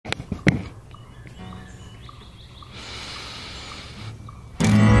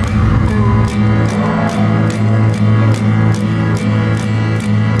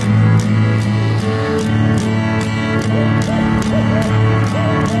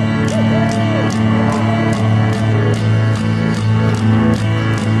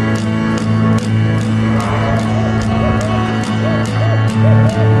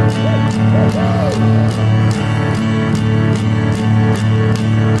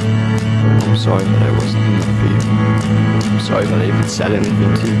sorry that I wasn't enough for you. I'm sorry that I even said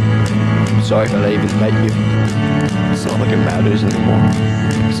anything to you. I'm sorry that I even met you. It's not like it matters anymore,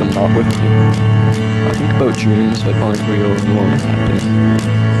 because I'm not with you. I think about dreams that aren't real and won't happen.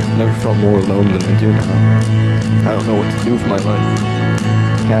 I've never felt more alone than I do now. I don't know what to do with my life.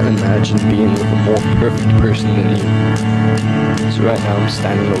 I can't imagine being with a more perfect person than you. So right now I'm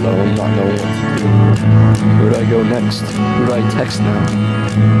standing alone, not knowing what to do. Where do I go next? Who do I text now?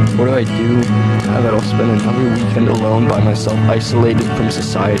 What do I do now that I'll spend another weekend alone by myself, isolated from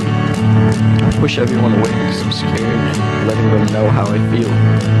society? I push everyone away because I'm scared of letting them know how I feel.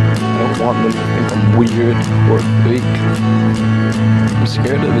 I don't want them to think I'm weird or fake. I'm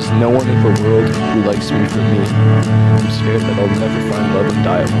scared that there's no one in the world who likes me for me. I'm scared that I'll never find love and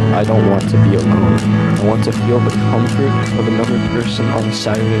die alone. I don't want to be alone. I want to feel the comfort of another person on a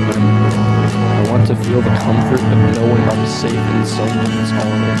Saturday night. I want to feel the comfort of knowing I'm safe in someone's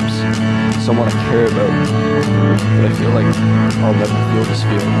arms, someone I care about. But I feel like I'll never feel this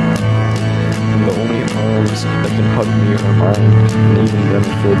feeling. And the only arms that can hug me are mine, and even then I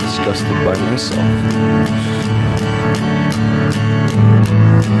feel disgusted by myself.